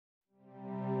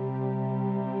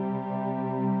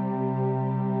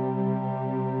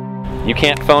You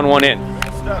can't phone one in,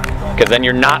 because then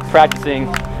you're not practicing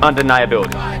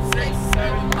undeniability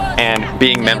and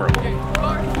being memorable.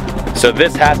 So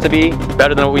this has to be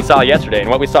better than what we saw yesterday, and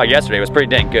what we saw yesterday was pretty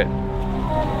dang good.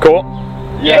 Cool?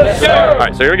 Yes, sir!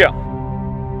 Alright, so here we go.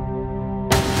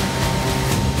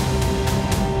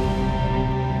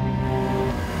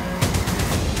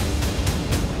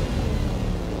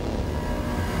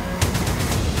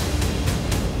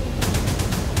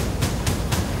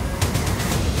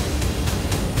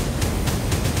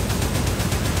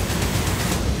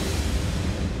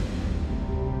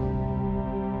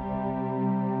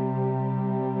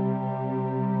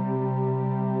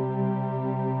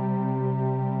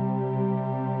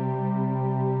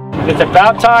 It's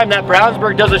about time that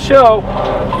Brownsburg does a show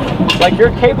like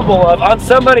you're capable of on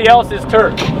somebody else's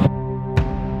turf.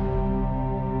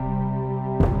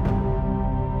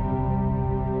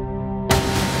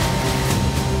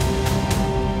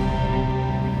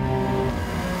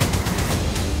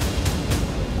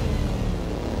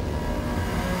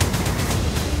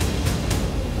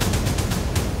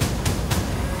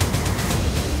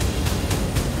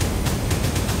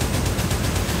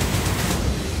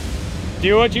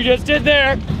 Do what you just did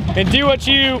there, and do what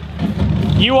you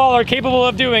all are capable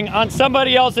of doing on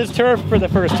somebody else's turf for the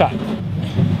first time.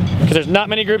 Because there's not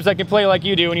many groups that can play like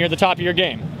you do when you're at the top of your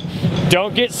game.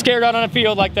 Don't get scared out on a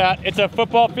field like that. It's a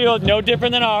football field, no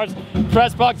different than ours.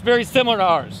 Press box very similar to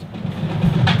ours.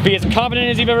 Be as confident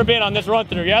as you've ever been on this run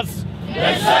through, yes?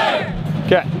 Yes, sir!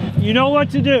 Okay. You know what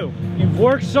to do. You've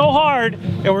worked so hard,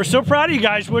 and we're so proud of you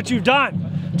guys for what you've done.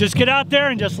 Just get out there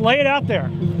and just lay it out there.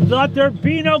 Let there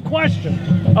be no question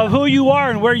of who you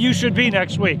are and where you should be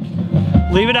next week.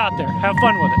 Leave it out there. Have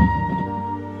fun with it.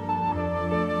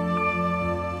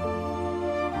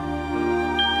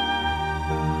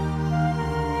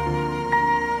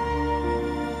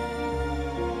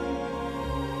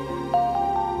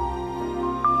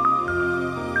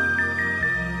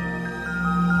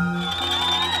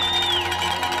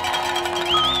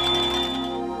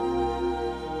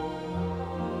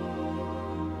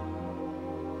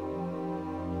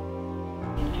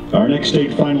 Our next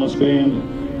state finalist band,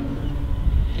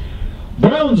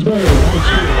 Brownsburg High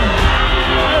School.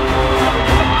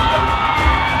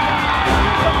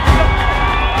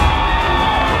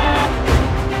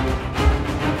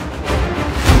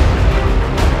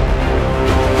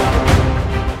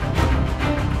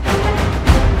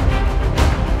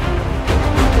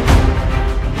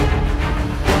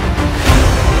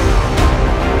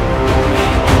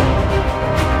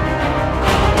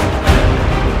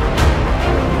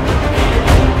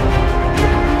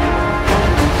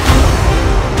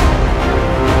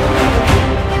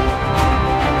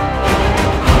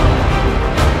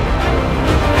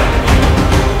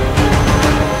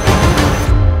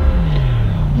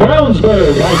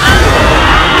 Brownsburg High School.